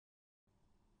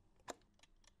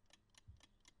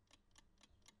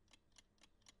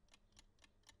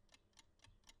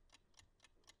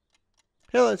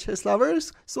Hello chess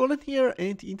lovers, Solon here,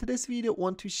 and in today's video I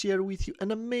want to share with you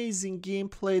an amazing game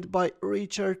played by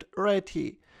Richard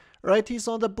Reti. Reti is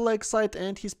on the black side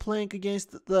and he's playing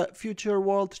against the future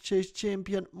world chess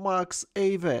champion Max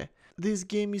Euwe. This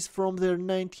game is from their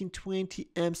 1920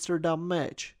 Amsterdam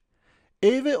match.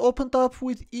 Euwe opened up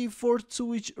with e4, to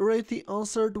which Reti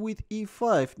answered with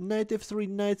e5, knight f3,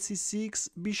 knight c6,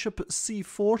 bishop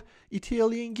c4,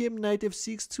 Italian game, knight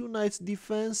f6, two knights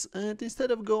defense, and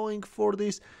instead of going for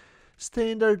this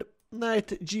standard knight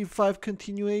g5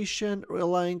 continuation,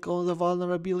 relying on the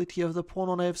vulnerability of the pawn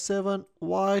on f7,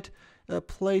 white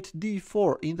played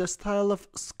d4 in the style of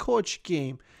Scotch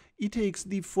game. E takes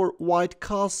d4, white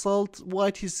castled,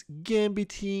 white is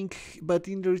gambiting, but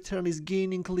in return is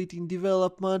gaining lead in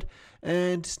development,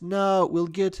 and now we'll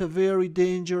get a very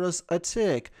dangerous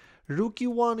attack. Rook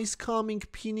e1 is coming,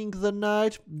 pinning the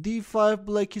knight, d5,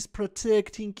 black is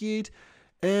protecting it,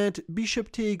 and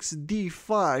bishop takes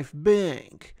d5,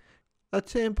 bang. A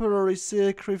temporary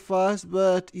sacrifice,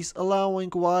 but is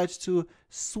allowing white to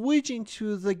switch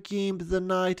into the game the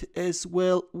knight as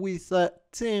well with a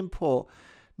tempo.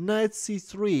 Knight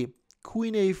c3,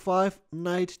 queen a5,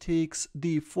 knight takes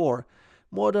d4.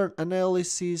 Modern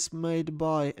analysis made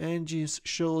by engines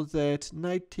show that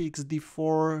knight takes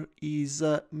d4 is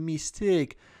a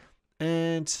mistake,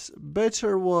 and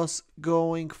better was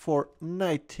going for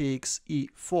knight takes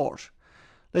e4.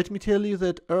 Let me tell you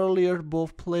that earlier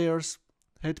both players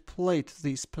had played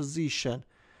this position.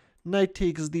 Knight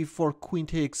takes d4, queen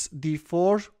takes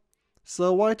d4.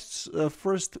 So white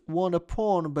first won a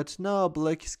pawn, but now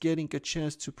black is getting a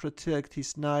chance to protect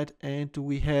his knight, and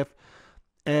we have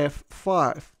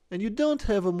f5. And you don't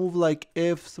have a move like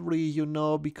f3, you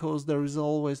know, because there is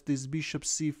always this bishop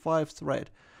c5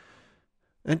 threat.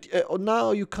 And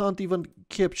now you can't even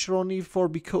capture on e4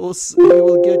 because you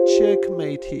will get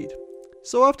checkmated.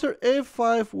 So after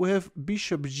f5 we have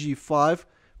bishop g5.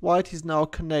 White is now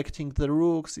connecting the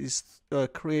rooks, is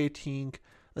creating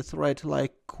a threat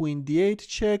like queen d8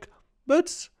 check,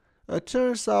 but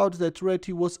turns out that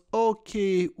Reti was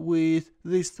okay with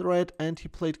this threat and he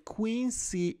played queen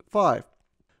c5.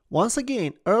 Once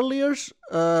again, earlier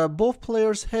both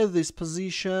players had this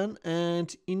position,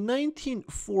 and in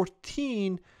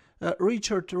 1914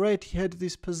 Richard Reti had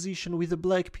this position with the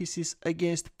black pieces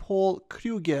against Paul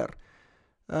Kruger.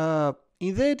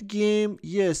 In that game,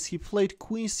 yes, he played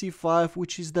queen c5,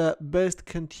 which is the best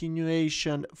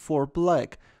continuation for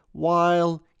black,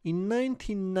 while in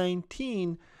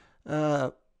 1919,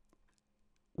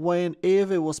 when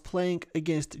Euwe was playing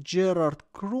against Gerard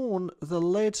Kroon, the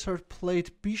latter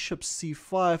played bishop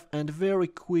c5 and very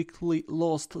quickly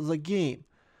lost the game.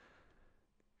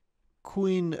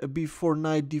 Queen before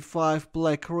knight d5,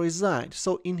 black resigned.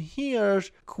 So in here,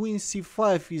 queen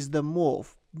c5 is the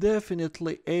move.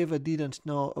 Definitely Euwe didn't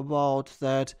know about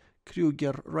that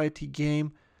Kruger-Reti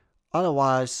game,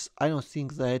 otherwise I don't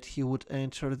think that he would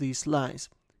enter these lines.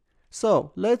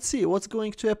 So let's see what's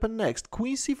going to happen next.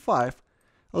 Queen c5,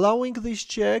 allowing this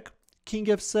check, king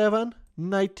f7,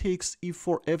 knight takes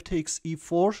e4, f takes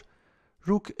e4,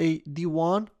 rook a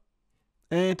d1,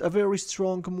 and a very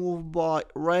strong move by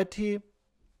Reti.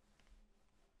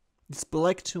 It's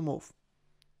black to move.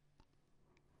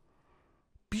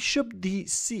 Bishop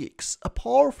d6, a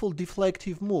powerful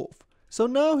deflective move. So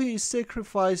now he is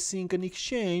sacrificing an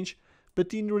exchange,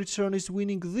 but in return is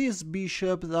winning this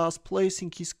bishop, thus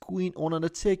placing his queen on an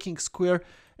attacking square.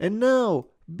 And now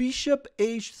bishop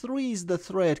h3 is the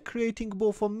threat, creating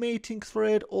both a mating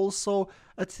threat, also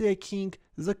attacking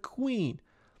the queen.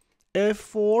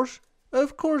 f4,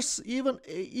 of course, even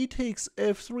e takes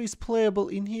f3 is playable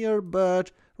in here,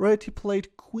 but Reti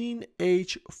played queen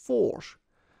h4.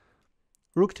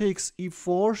 Rook takes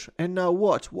e4, and now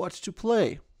what? What to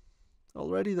play?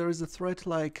 Already there is a threat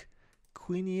like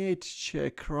queen e8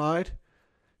 check, right?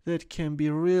 That can be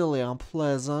really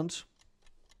unpleasant.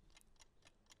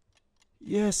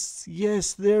 Yes,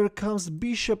 there comes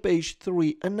bishop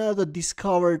h3, another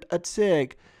discovered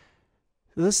attack.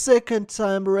 The second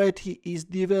time Reti is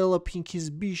developing his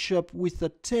bishop with a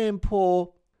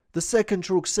tempo. The second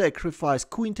rook sacrifice,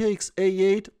 queen takes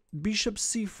a8, bishop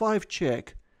c5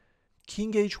 check.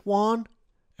 King h1,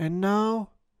 and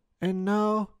now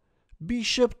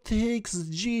bishop takes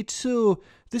g2.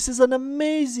 This is an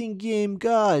amazing game,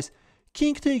 guys.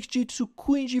 King takes g2,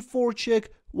 queen g4 check,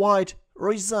 white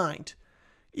resigned.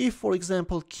 If, for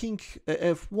example, king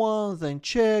f1, then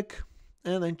check,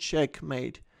 and then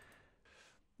checkmate.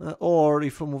 Or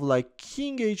if I move like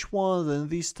king h1, then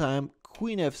this time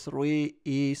queen f3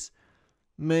 is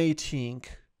mating.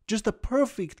 Just a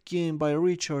perfect game by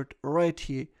Richard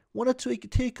Reti. Wanted to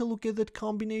take a look at that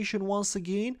combination once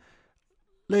again.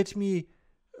 Let me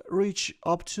reach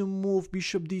up to move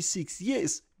bishop d6.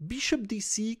 Yes, bishop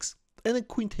d6, and then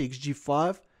queen takes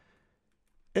g5,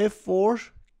 f4,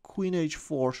 queen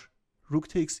h4, rook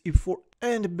takes e4,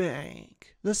 and bang!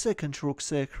 The second rook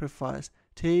sacrifice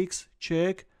takes,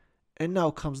 check, and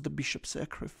now comes the bishop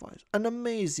sacrifice. An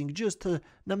amazing, just an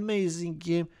amazing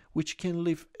game which can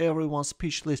leave everyone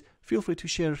speechless. Feel free to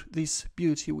share this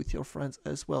beauty with your friends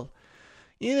as well.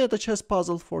 In the chess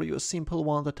puzzle for you, a simple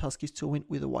one. The task is to win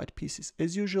with the white pieces.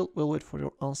 As usual, we'll wait for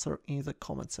your answer in the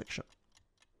comment section.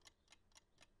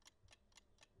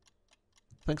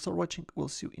 Thanks for watching. We'll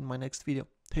see you in my next video.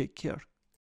 Take care.